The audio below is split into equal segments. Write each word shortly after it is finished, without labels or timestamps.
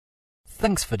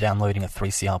Thanks for downloading a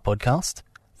 3CR podcast.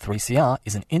 3CR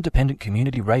is an independent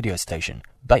community radio station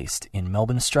based in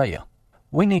Melbourne, Australia.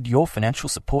 We need your financial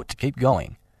support to keep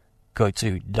going. Go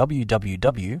to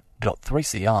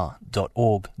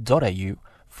www.3cr.org.au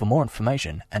for more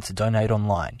information and to donate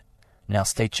online. Now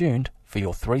stay tuned for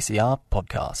your 3CR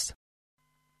podcast.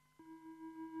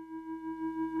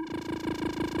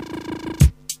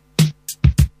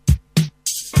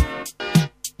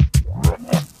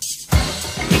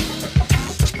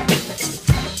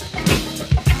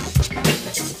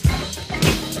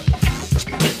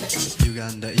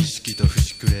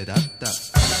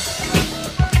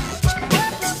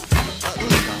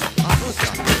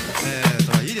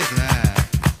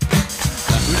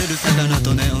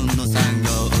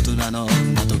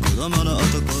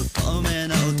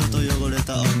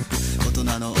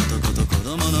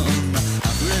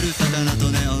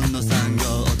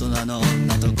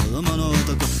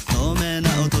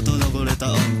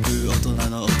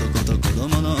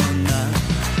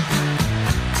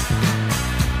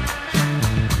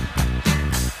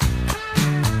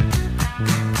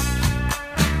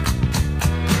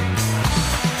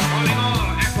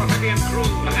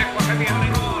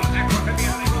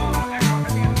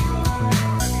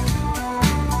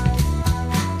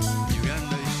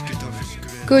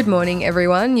 Good morning,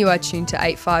 everyone. You are tuned to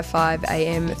 855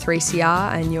 AM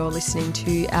 3CR and you're listening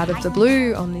to Out of the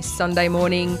Blue on this Sunday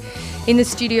morning. In the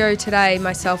studio today,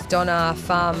 myself, Donna,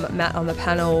 Farm, Matt on the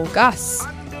panel, Gus,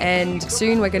 and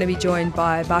soon we're going to be joined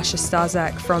by Basia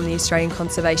Starzak from the Australian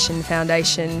Conservation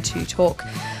Foundation to talk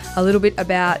a little bit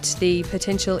about the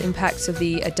potential impacts of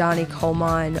the Adani coal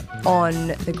mine on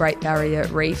the Great Barrier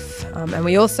Reef. And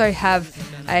we also have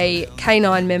a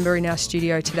canine member in our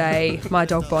studio today, my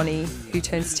dog Bonnie, who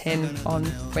turns 10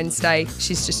 on Wednesday.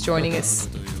 She's just joining us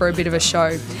for a bit of a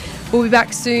show. We'll be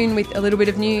back soon with a little bit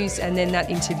of news and then that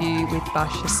interview with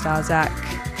Basia Starzak.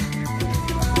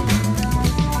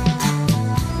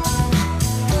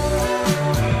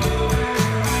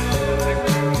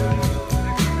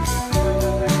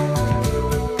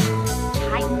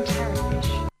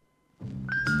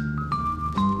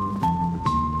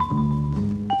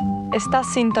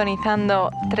 Estás sintonizando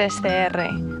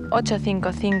 3CR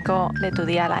 855 de tu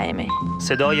dial AM.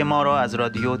 صدای ما را از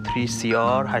رادیو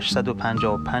 3CR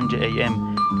 855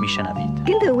 AM میشنوید.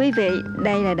 Kính thưa quý vị,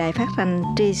 đây là đài phát thanh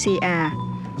 3CR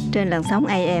trên làn sóng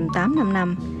AM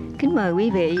 855. Kính mời quý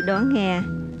vị đón nghe.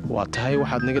 Waa tahay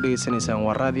waxaad naga dhageysanaysaan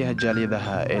waa raadiyaha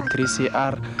jaaliyadaha ee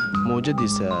 3CR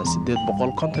mowjadiisa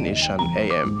 855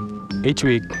 AM. Each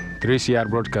week, 3CR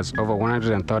broadcasts over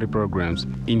 130 programs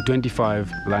in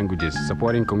 25 languages,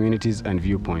 supporting communities and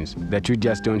viewpoints that you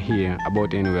just don't hear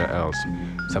about anywhere else.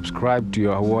 Subscribe to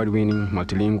your award-winning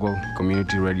multilingual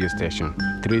community radio station,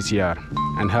 3CR,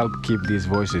 and help keep these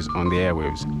voices on the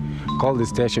airwaves. Call the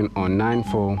station on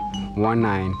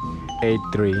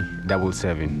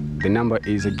 94198377. The number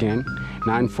is again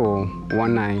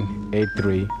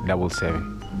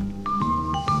 94198377.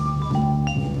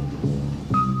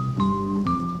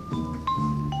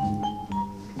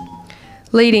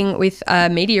 Leading with a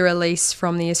media release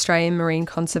from the Australian Marine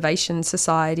Conservation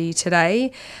Society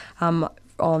today.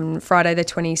 On Friday the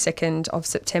 22nd of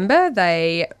September,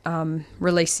 they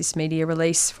released this media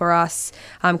release for us.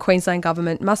 Queensland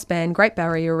Government must ban Great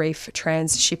Barrier Reef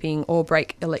transshipping or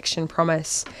break election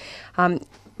promise.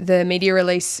 The media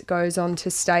release goes on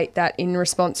to state that in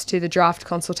response to the draft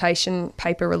consultation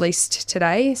paper released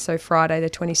today, so Friday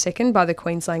the 22nd, by the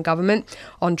Queensland Government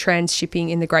on transshipping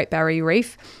in the Great Barrier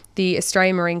Reef, the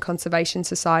Australian Marine Conservation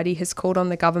Society has called on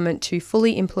the government to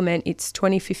fully implement its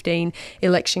 2015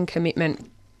 election commitment.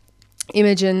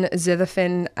 Imogen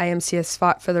Zetherfen, AMCS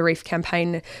Fight for the Reef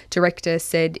campaign director,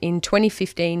 said in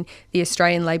 2015 the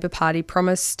Australian Labor Party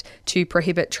promised to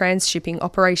prohibit transshipping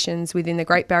operations within the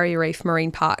Great Barrier Reef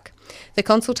Marine Park. The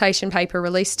consultation paper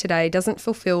released today doesn't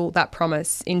fulfil that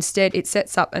promise. Instead, it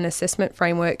sets up an assessment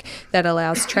framework that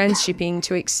allows transshipping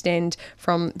to extend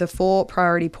from the 4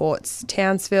 priority ports,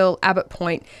 Townsville, Abbott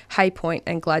Point, Hay Point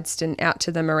and Gladstone, out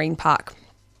to the marine park.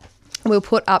 We'll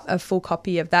put up a full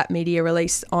copy of that media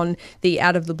release on the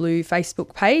Out of the Blue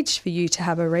Facebook page for you to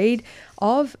have a read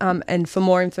of. And for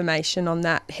more information on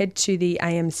that, head to the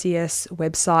AMCS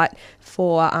website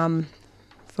for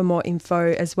more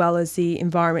info, as well as the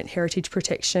Environment Heritage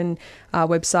Protection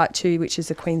website too, which is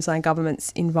the Queensland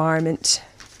Government's Environment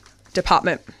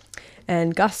Department.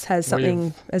 And Gus has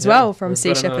something from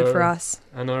Sea Shepherd for us.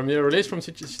 Another media release from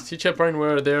Sea Shepherd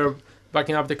where they're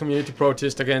backing up the community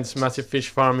protest against massive fish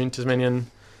farm in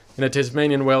the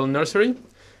Tasmanian Whale Nursery.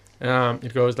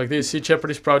 It goes like this. Sea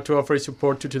Shepherd is proud to offer its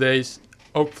support to today's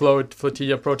Oak Float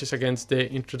Flotilla protests against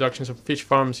the introductions of fish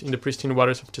farms in the pristine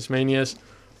waters of Tasmania's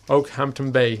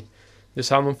Okehampton Bay. The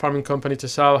salmon farming company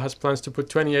Tassal has plans to put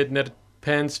 28 net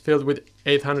pens filled with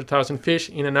 800,000 fish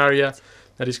in an area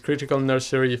that is critical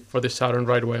nursery for the southern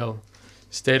right whale,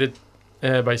 stated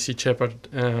by Sea Shepherd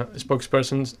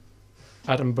spokesperson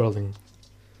Adam Burling.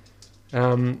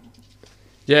 It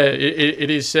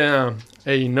is a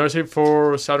nursery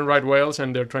for southern right whales,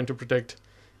 and they're trying to protect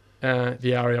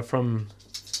the area from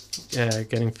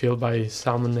getting filled by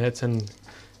salmon nets and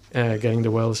getting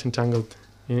the whales entangled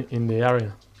in the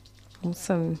area.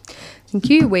 Awesome. Thank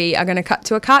you. We are going to cut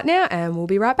to a cart now and we'll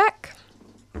be right back.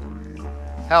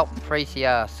 Help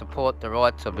 3CR support the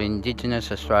rights of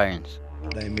Indigenous Australians.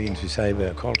 They mean to save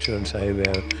our culture and save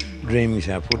our dreams,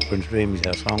 our footprints, dreams,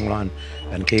 our songline,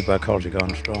 and keep our culture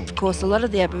going strong. Of course, a lot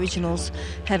of the Aboriginals,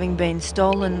 having been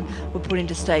stolen, were put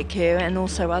into state care, and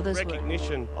also others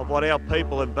recognition of what our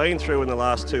people have been through in the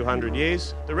last 200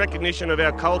 years, the recognition of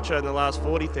our culture in the last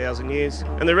 40,000 years,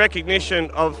 and the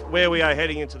recognition of where we are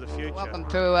heading into the future. Welcome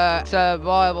to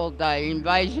Survival Day,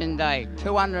 Invasion Day.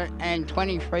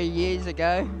 223 years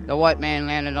ago, the white man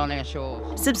landed on our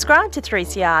shores. Subscribe to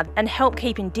 3CR and help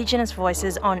keep Indigenous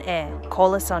voices on air.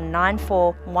 Call us on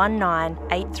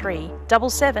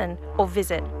 94198377 or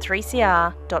visit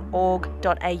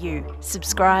 3cr.org.au.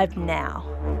 Subscribe now.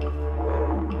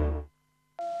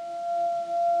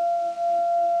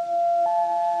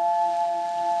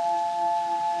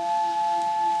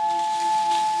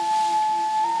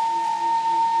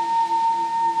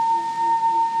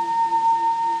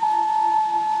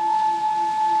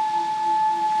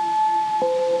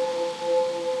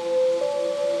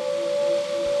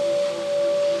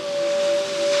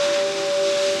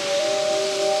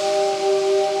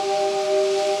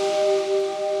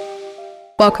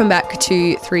 Welcome back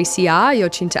to 3CR. You're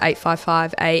tuned to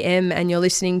 855 AM and you're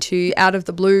listening to Out of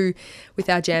the Blue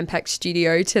with our jam-packed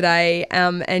studio today.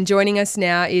 And joining us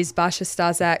now is Basha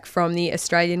Starzak from the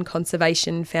Australian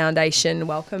Conservation Foundation.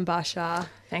 Welcome, Basha.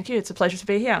 Thank you. It's a pleasure to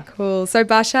be here. Cool. So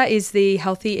Basha is the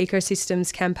Healthy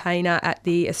Ecosystems campaigner at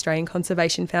the Australian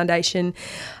Conservation Foundation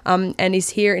and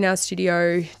is here in our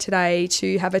studio today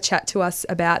to have a chat to us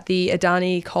about the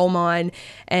Adani coal mine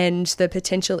and the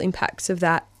potential impacts of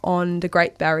that on the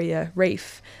Great Barrier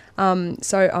Reef.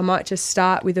 So I might just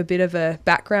start with a bit of a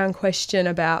background question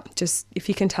about just if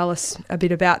you can tell us a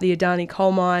bit about the Adani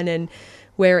coal mine and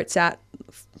where it's at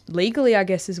legally, I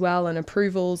guess, as well, and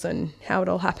approvals and how it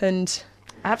all happened.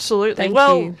 Absolutely. Thank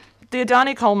well, you. The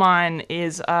Adani coal mine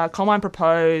is a coal mine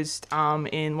proposed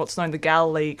in what's known the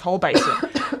Galilee Coal Basin,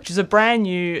 which is a brand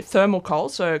new thermal coal,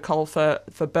 so coal for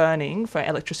burning, for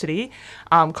electricity,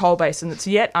 coal basin that's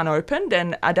yet unopened.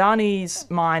 And Adani's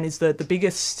mine is the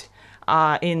biggest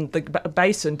in the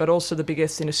basin, but also the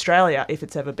biggest in Australia if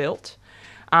it's ever built.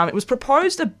 It was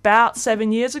proposed about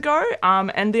 7 years ago,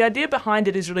 and the idea behind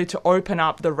it is really to open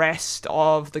up the rest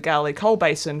of the Galilee Coal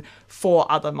Basin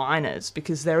for other miners,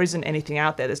 because there isn't anything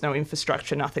out there. There's no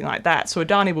infrastructure, nothing like that. So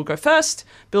Adani will go first,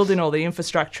 build in all the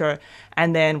infrastructure,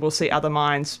 and then we'll see other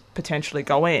mines potentially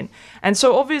go in. And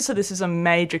so obviously this is a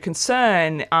major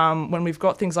concern when we've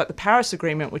got things like the Paris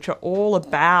Agreement, which are all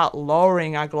about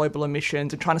lowering our global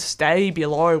emissions and trying to stay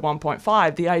below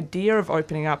 1.5. The idea of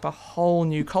opening up a whole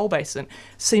new coal basin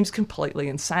seems completely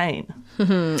insane.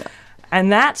 And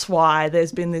that's why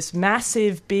there's been this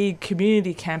massive, big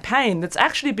community campaign that's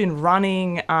actually been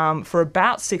running for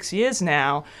about 6 years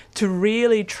now to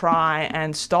really try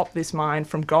and stop this mine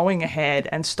from going ahead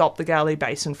and stop the Galilee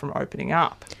Basin from opening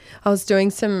up. I was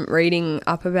doing some reading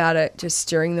up about it just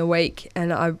during the week,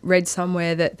 and I read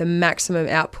somewhere that the maximum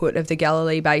output of the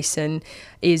Galilee Basin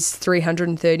is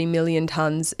 330 million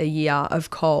tonnes a year of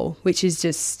coal, which is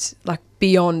just like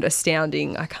beyond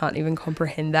astounding. I can't even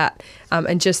comprehend that.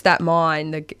 And just that mine,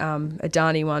 the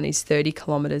Adani one, is 30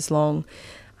 kilometres long.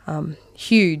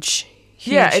 Huge.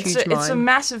 It's a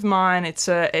massive mine. It's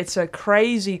a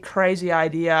crazy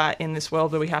idea in this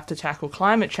world where we have to tackle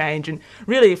climate change. And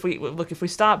really, if we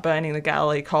start burning the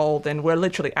Galilee coal, then we're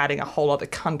literally adding a whole other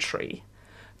country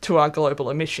to our global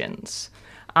emissions.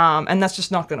 And that's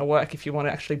just not going to work if you want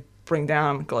to actually bring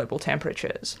down global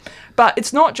temperatures. But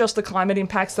it's not just the climate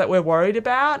impacts that we're worried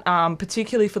about,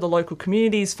 particularly for the local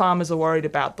communities. Farmers are worried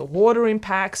about the water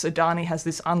impacts. Adani has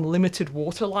this unlimited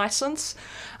water licence,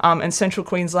 and central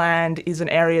Queensland is an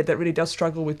area that really does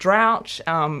struggle with drought.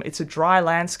 It's a dry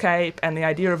landscape, and the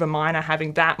idea of a miner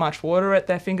having that much water at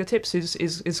their fingertips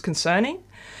is concerning.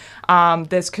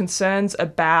 There's concerns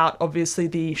about, obviously,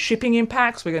 the shipping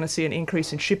impacts. We're going to see an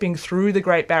increase in shipping through the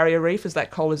Great Barrier Reef as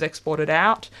that coal is exported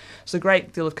out. So a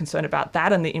great deal of concern about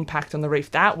that and the impact on the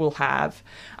reef that will have.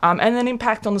 And then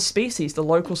impact on the species, the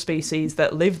local species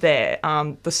that live there.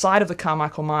 The site of the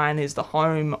Carmichael Mine is the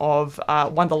home of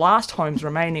one of the last homes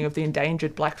remaining of the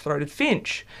endangered black-throated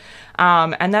finch.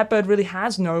 And that bird really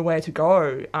has nowhere to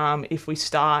go if we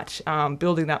start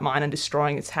building that mine and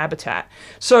destroying its habitat.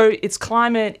 So it's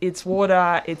climate, it's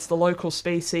water, it's the local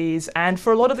species, and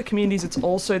for a lot of the communities, it's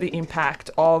also the impact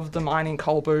of the mining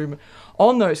coal boom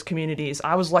on those communities.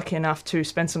 I was lucky enough to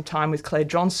spend some time with Claire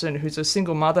Johnson, who's a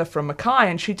single mother from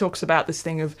Mackay, and she talks about this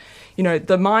thing of, you know,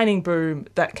 the mining boom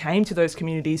that came to those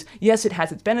communities. Yes, it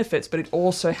has its benefits, but it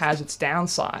also has its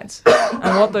downsides.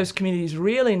 And what those communities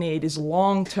really need is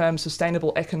long-term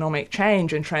sustainable economic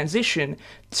change and transition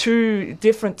to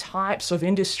different types of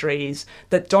industries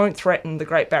that don't threaten the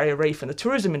Great Barrier Reef and the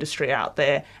tourism industry out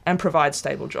there and provide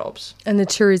stable jobs. And the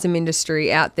tourism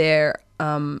industry out there,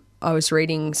 I was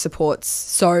reading, supports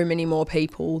so many more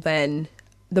people than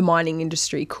the mining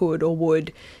industry could or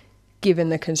would, given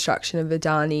the construction of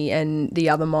Adani and the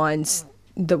other mines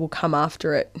that will come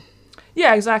after it.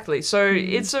 Yeah, exactly. So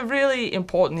it's a really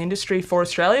important industry for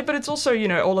Australia, but it's also, you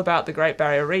know, all about the Great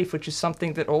Barrier Reef, which is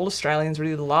something that all Australians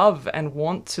really love and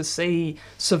want to see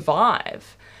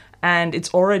survive. And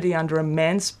it's already under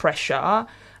immense pressure.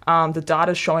 The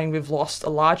data's showing we've lost a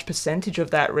large percentage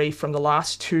of that reef from the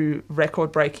last 2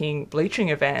 record-breaking bleaching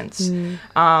events.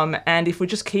 And if we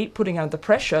just keep putting under the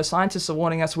pressure, scientists are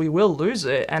warning us we will lose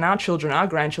it, and our children, our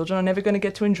grandchildren are never going to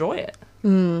get to enjoy it.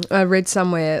 I read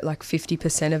somewhere like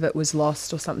 50% of it was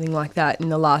lost or something like that in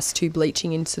the last 2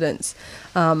 bleaching incidents,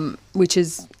 which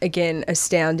is, again,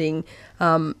 astounding.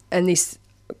 And this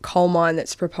coal mine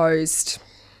that's proposed,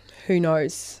 who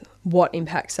knows what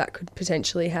impacts that could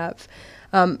potentially have.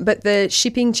 But the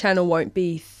shipping channel won't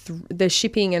be, the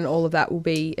shipping and all of that will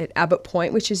be at Abbott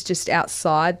Point, which is just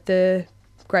outside the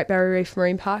Great Barrier Reef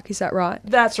Marine Park, is that right?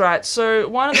 That's right. So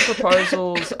one of the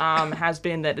proposals has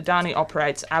been that Adani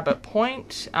operates Abbott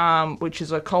Point, which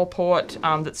is a coal port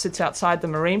that sits outside the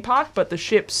marine park, but the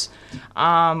ships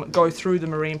go through the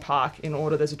marine park in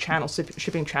order. There's a channel,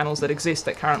 shipping channels that exist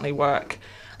that currently work.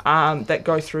 That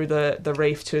go through the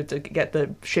reef to get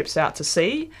the ships out to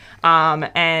sea.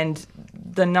 And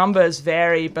the numbers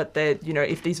vary, but you know,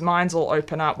 if these mines all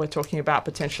open up, we're talking about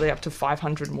potentially up to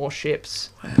 500 more ships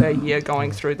per year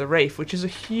going through the reef, which is a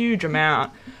huge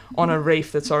amount on a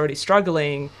reef that's already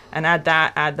struggling. And add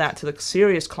that to the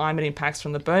serious climate impacts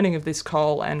from the burning of this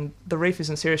coal, and the reef is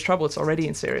in serious trouble. It's already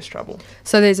in serious trouble.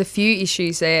 So there's a few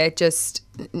issues there, just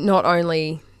not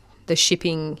only the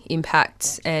shipping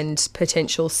impacts and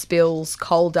potential spills,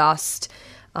 coal dust,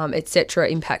 etc.,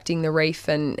 impacting the reef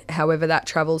and however that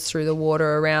travels through the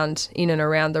water around, in and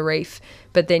around the reef.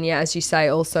 But then, yeah, as you say,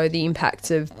 also the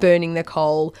impacts of burning the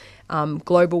coal,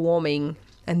 global warming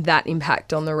and that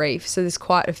impact on the reef. So there's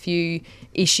quite a few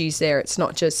issues there. It's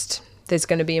not just there's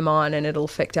going to be a mine and it'll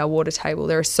affect our water table.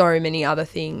 There are so many other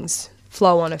things,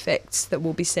 flow-on effects that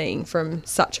we'll be seeing from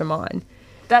such a mine.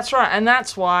 That's right, and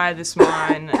that's why this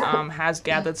mine has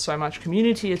gathered so much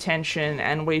community attention,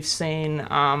 and we've seen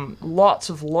lots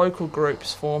of local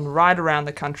groups form right around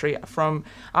the country, from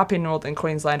up in northern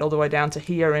Queensland all the way down to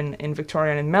here in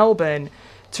Victoria and in Melbourne,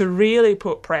 to really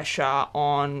put pressure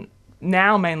on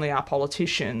now mainly our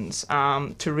politicians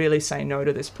to really say no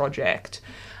to this project.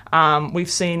 We've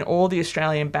seen all the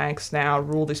Australian banks now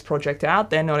rule this project out.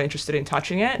 They're not interested in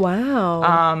touching it.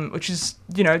 Wow. Which is,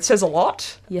 you know, it says a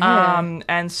lot. Yeah.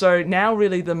 And so now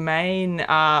really the main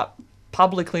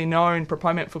publicly known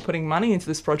proponent for putting money into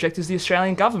this project is the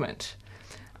Australian government.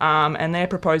 And they're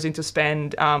proposing to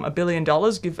spend $1 billion,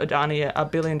 give Adani a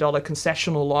 $1 billion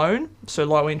concessional loan, so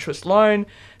low interest loan,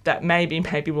 that maybe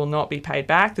will not be paid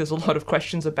back. There's a lot of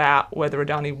questions about whether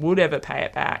Adani would ever pay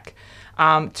it back.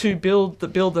 To build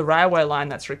the railway line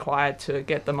that's required to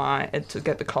get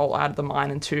the coal out of the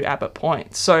mine and to Abbott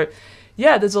Point. So,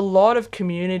 yeah, there's a lot of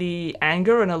community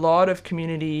anger and a lot of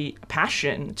community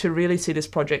passion to really see this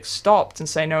project stopped and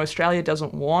say, no, Australia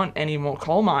doesn't want any more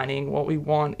coal mining. What we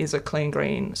want is a clean,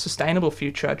 green, sustainable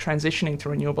future transitioning to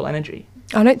renewable energy.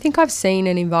 I don't think I've seen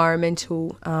an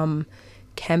environmental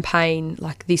campaign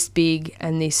like this big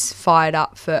and this fired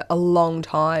up for a long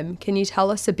time. Can you tell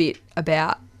us a bit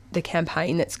about the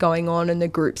campaign that's going on and the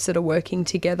groups that are working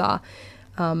together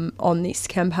on this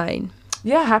campaign?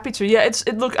 Yeah, happy to. Yeah,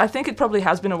 look, I think it probably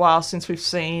has been a while since we've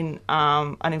seen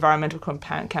an environmental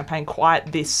campaign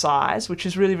quite this size, which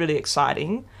is really, really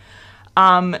exciting.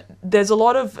 There's a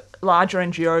lot of larger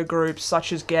NGO groups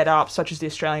such as Get Up, such as the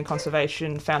Australian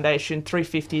Conservation Foundation,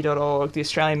 350.org, the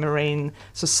Australian Marine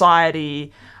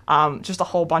Society, just a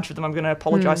whole bunch of them. I'm going to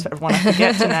apologise for everyone I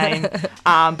forget to name.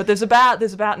 But there's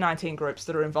about 19 groups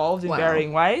that are involved in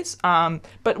varying ways.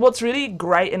 But what's really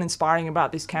great and inspiring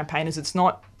about this campaign is it's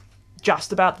not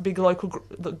just about the big local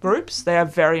groups. They are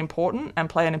very important and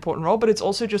play an important role, but it's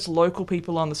also just local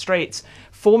people on the streets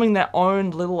forming their own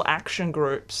little action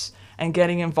groups and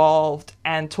getting involved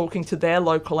and talking to their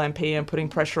local MP and putting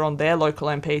pressure on their local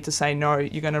MP to say, no,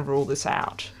 you're going to rule this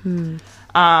out.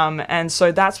 And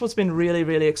so that's what's been really,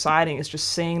 really exciting, is just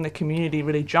seeing the community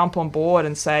really jump on board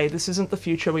and say, this isn't the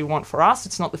future we want for us.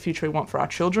 It's not the future we want for our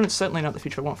children. It's certainly not the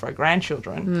future we want for our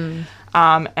grandchildren.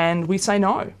 And we say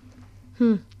no.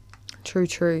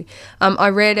 True. I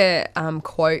read a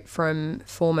quote from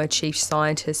former chief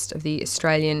scientist of the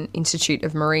Australian Institute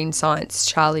of Marine Science,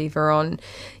 Charlie Veron,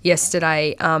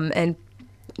 yesterday, and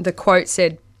the quote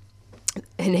said,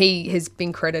 and he has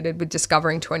been credited with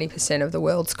discovering 20% of the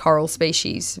world's coral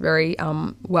species, very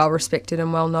well respected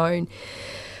and well known,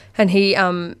 and he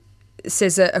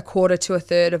says that a quarter to a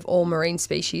third of all marine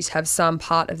species have some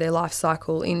part of their life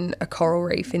cycle in the coral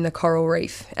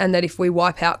reef, and that if we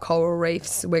wipe out coral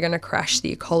reefs, we're going to crash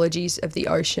the ecologies of the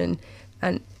ocean.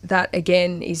 And that,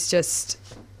 again, is just,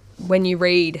 when you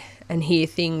read and hear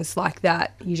things like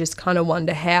that, you just kind of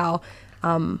wonder how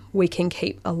we can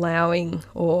keep allowing,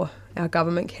 or our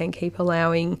government can keep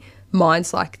allowing,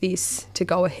 mines like this to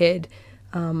go ahead,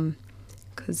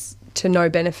 because to no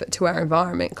benefit to our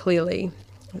environment, clearly.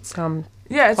 It's quite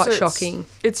shocking.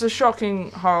 It's a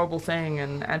shocking, horrible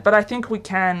thing, but I think we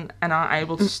can and are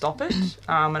able to stop it.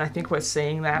 And I think we're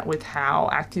seeing that with how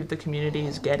active the community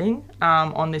is getting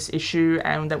on this issue,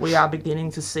 and that we are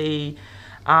beginning to see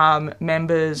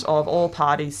members of all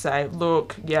parties say,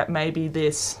 look, yeah, maybe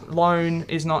this loan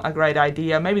is not a great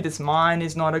idea, maybe this mine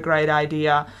is not a great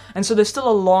idea. And so there's still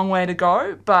a long way to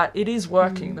go, but it is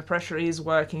working. The pressure is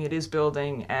working, it is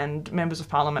building, and members of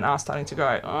parliament are starting to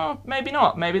go, oh, maybe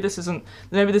not, maybe this isn't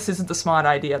the smart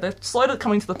idea. They're slow to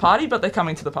coming to the party, but they're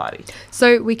coming to the party.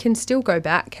 So we can still go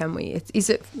back, can we?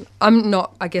 I'm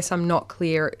not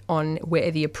clear on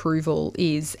where the approval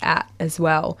is at as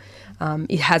well.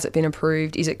 Has it been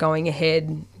approved? Is it going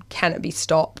ahead? Can it be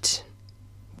stopped?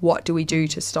 What do we do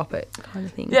to stop it, kind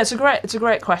of thing? Yeah, it's a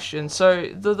great question. So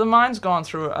the mine's gone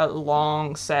through a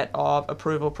long set of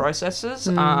approval processes,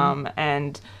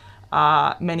 and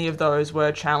many of those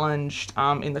were challenged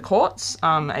in the courts.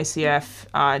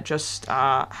 ACF just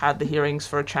had the hearings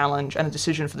for a challenge and a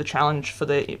decision for the challenge for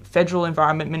the Federal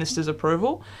Environment Minister's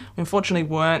approval. We unfortunately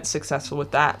weren't successful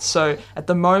with that. So at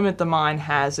the moment, the mine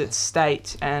has its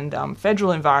state and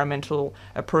federal environmental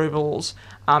approvals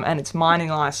and its mining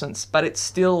licence, but it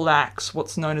still lacks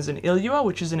what's known as an ILUA,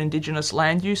 which is an Indigenous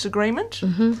Land Use Agreement.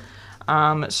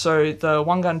 So the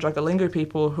Wurundjeri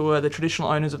people, who are the traditional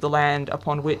owners of the land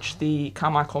upon which the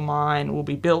Carmichael mine will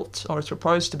be built, or is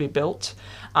proposed to be built,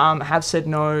 have said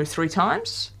no 3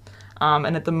 times.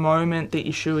 And at the moment, the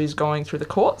issue is going through the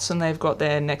courts, and they've got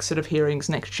their next set of hearings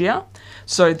next year.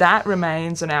 So that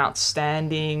remains an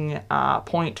outstanding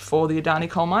point for the Adani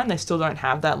coal mine. They still don't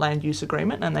have that land use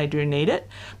agreement, and they do need it.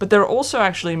 But they're also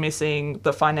actually missing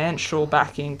the financial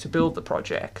backing to build the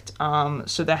project.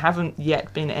 So there haven't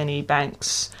yet been any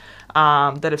banks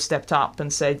that have stepped up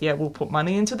and said, yeah, we'll put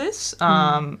money into this.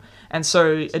 And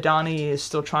so Adani is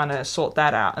still trying to sort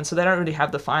that out. And so they don't really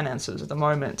have the finances at the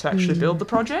moment to actually build the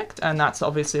project. And that's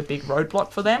obviously a big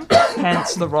roadblock for them.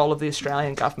 Hence the role of the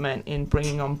Australian government in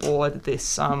bringing on board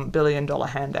this $1 billion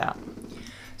handout.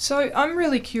 So I'm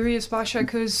really curious, Basha,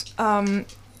 because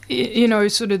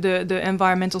sort of the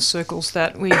environmental circles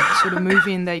that we sort of move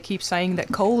in, they keep saying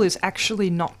that coal is actually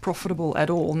not profitable at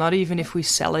all, not even if we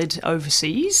sell it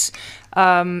overseas.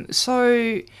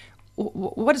 So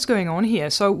what is going on here?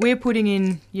 So we're putting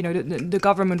in, the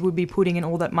government would be putting in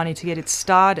all that money to get it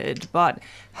started, but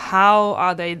how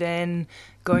are they then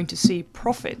going to see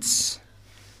profits?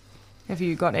 Have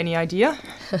you got any idea?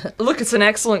 Look, it's an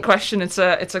excellent question. It's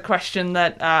a question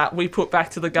that we put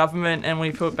back to the government and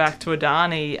we put back to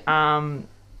Adani.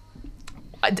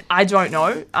 I don't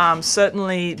know.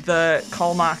 Certainly the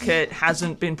coal market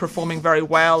hasn't been performing very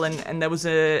well, and there was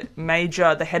the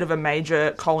head of a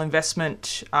major coal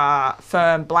investment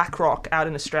firm, BlackRock, out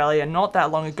in Australia not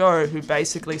that long ago, who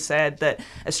basically said that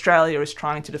Australia is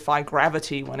trying to defy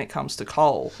gravity when it comes to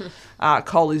coal.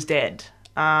 Coal is dead.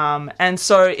 And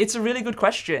so it's a really good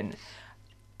question.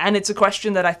 And it's a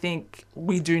question that I think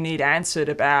we do need answered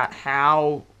about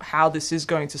how this is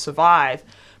going to survive.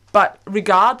 But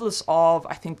regardless of,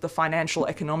 I think, the financial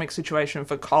economic situation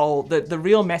for coal, the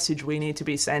real message we need to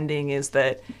be sending is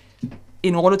that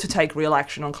in order to take real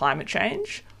action on climate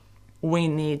change, we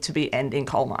need to be ending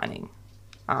coal mining.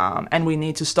 And we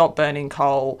need to stop burning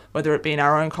coal, whether it be in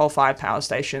our own coal-fired power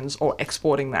stations or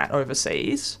exporting that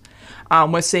overseas.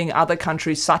 We're seeing other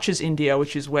countries such as India,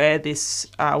 which is where this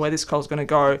coal is going to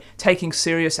go, taking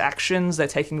serious actions. They're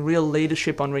taking real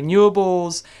leadership on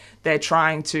renewables. They're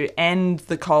trying to end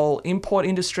the coal import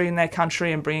industry in their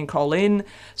country and bringing coal in.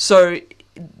 So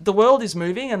the world is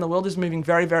moving, and the world is moving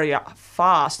very, very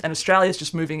fast, and Australia's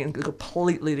just moving in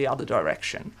completely the other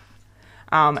direction.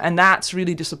 And that's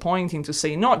really disappointing to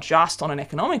see, not just on an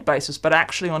economic basis, but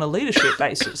actually on a leadership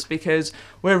basis, because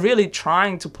we're really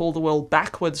trying to pull the world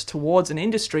backwards towards an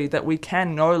industry that we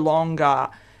can no longer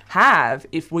have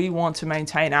if we want to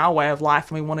maintain our way of life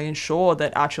and we want to ensure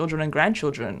that our children and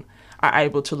grandchildren are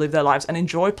able to live their lives and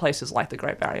enjoy places like the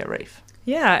Great Barrier Reef.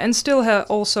 Yeah, and still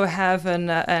also have an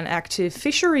active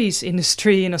fisheries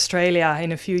industry in Australia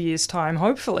in a few years' time,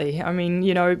 hopefully. I mean,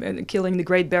 killing the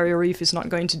Great Barrier Reef is not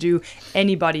going to do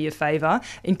anybody a favour,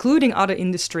 including other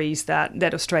industries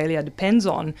that Australia depends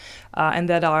on and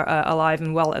that are alive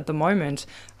and well at the moment.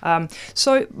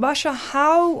 So, Basha,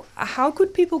 how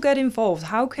could people get involved?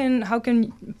 How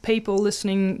can people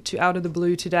listening to Out of the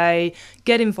Blue today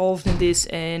get involved in this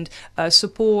and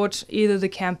support either the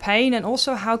campaign, and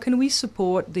also how can we support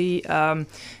the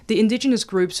Indigenous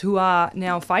groups who are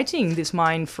now fighting this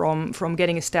mine from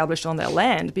getting established on their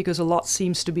land, because a lot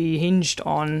seems to be hinged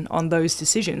on those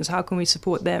decisions. How can we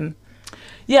support them?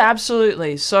 Yeah,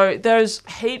 absolutely. So there's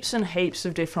heaps and heaps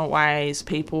of different ways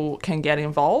people can get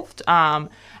involved.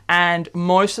 And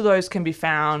most of those can be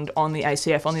found on the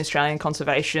ACF, on the Australian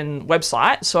Conservation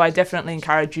website. So I definitely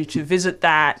encourage you to visit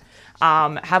that,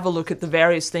 have a look at the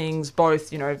various things,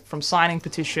 both, from signing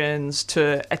petitions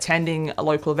to attending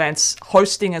local events,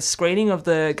 hosting a screening of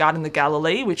the Garden of the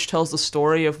Galilee, which tells the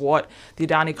story of what the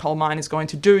Adani coal mine is going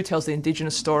to do, tells the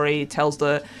Indigenous story, tells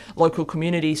the local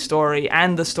community story,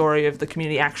 and the story of the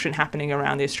community action happening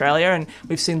around Australia. And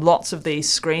we've seen lots of these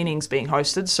screenings being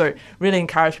hosted. So really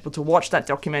encourage people to watch that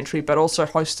documentary, but also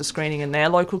host a screening in their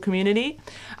local community.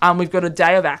 We've got a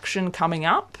day of action coming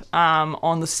up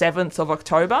on the 7th of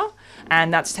October.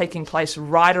 And that's taking place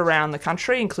right around the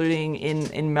country, including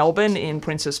in Melbourne, in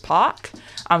Princes Park.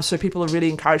 So people are really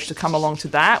encouraged to come along to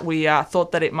that. We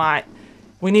thought that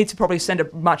we need to probably send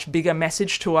a much bigger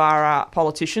message to our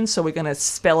politicians, so we're going to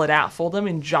spell it out for them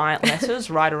in giant letters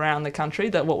right around the country,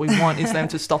 that what we want is them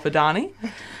to stop Adani.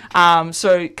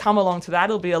 So come along to that.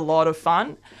 It'll be a lot of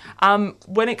fun.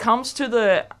 When it comes to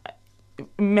the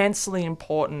immensely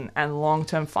important and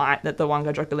long-term fight that the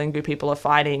Wangadjakalingu people are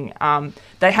fighting,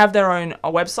 they have their own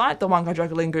website, the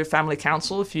Wangadjakalingu Family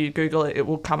Council. If you Google it, it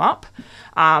will come up.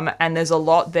 And there's a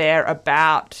lot there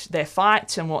about their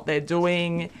fight and what they're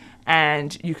doing,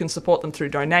 and you can support them through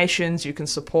donations, you can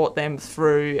support them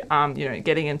through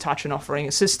getting in touch and offering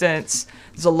assistance.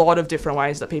 There's a lot of different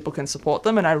ways that people can support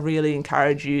them, and I really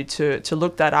encourage you to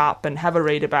look that up and have a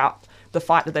read about the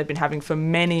fight that they've been having for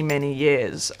many, many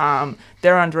years.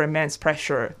 They're under immense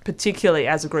pressure, particularly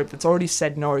as a group that's already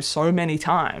said no so many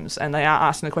times, and they are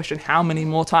asking the question, how many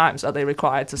more times are they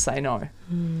required to say no?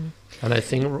 And I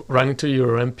think writing to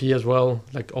your MP as well,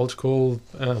 like old school,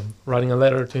 writing a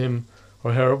letter to him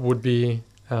or her would be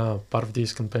part of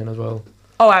this campaign as well.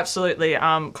 Oh, absolutely.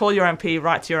 Call your MP,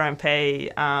 write to your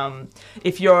MP.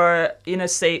 If you're in a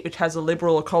seat which has a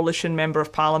Liberal or Coalition Member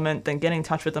of Parliament, then get in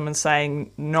touch with them and saying,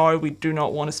 no, we do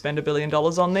not want to spend $1 billion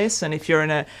on this. And if you're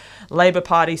in a Labor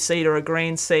Party seat or a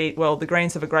Green seat, well, the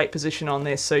Greens have a great position on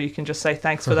this, so you can just say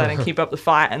thanks for that and keep up the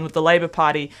fight. And with the Labor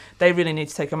Party, they really need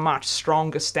to take a much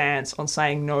stronger stance on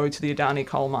saying no to the Adani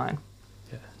coal mine.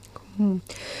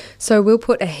 So we'll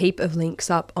put a heap of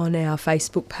links up on our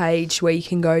Facebook page where you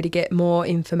can go to get more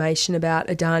information about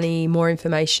Adani, more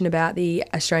information about the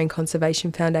Australian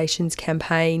Conservation Foundation's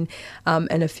campaign,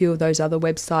 and a few of those other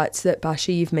websites that,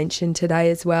 Basha, you've mentioned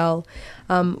today as well.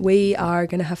 We are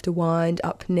going to have to wind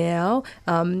up now,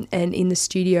 and in the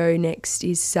studio next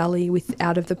is Sally with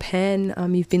Out of the Pan.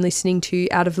 You've been listening to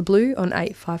Out of the Blue on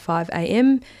 855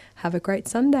 AM. Have a great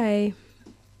Sunday.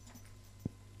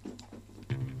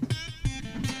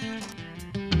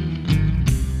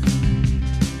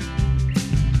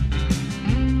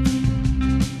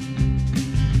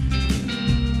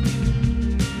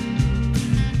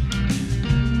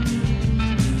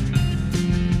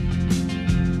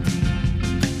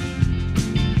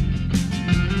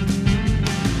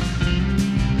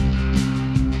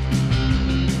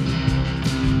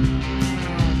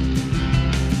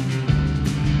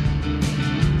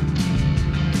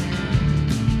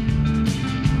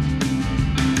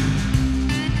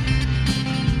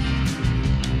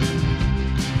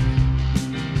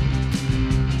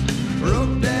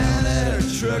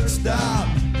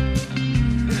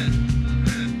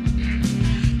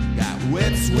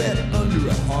 sweat under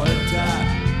a hard top.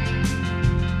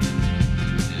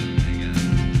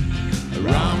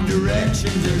 Wrong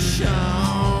directions are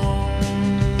shown.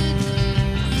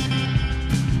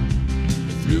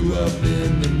 Threw up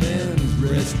in the men's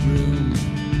restroom.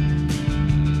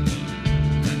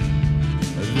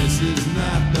 This is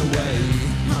not the way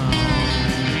home.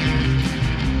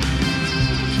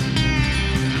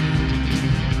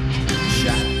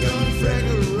 Shotgun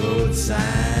Fraggle road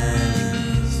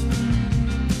signs.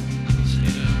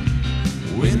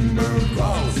 Windburn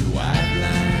calls it white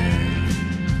line.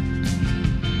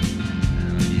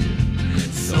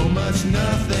 So much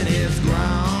nothing is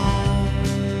grown.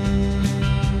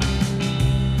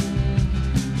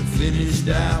 The finished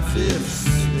outfits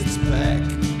it's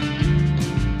packed.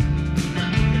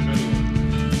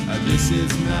 This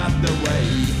is not the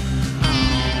way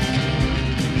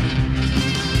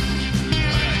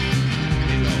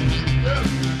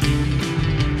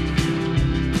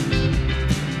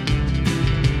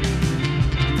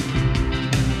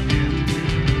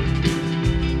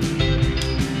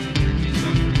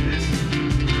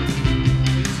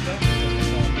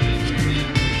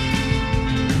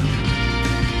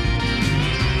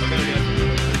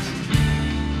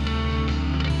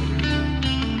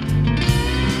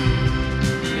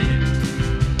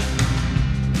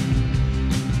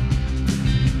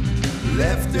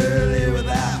left early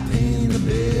without paying the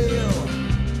bill.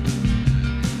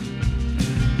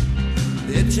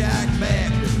 Hitchhiked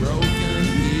back to Broken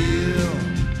Hill.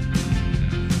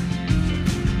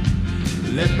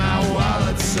 Left my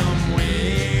wallet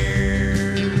somewhere.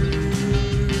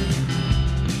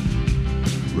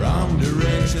 Wrong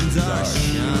directions are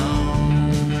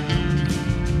shown.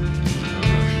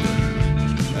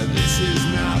 This is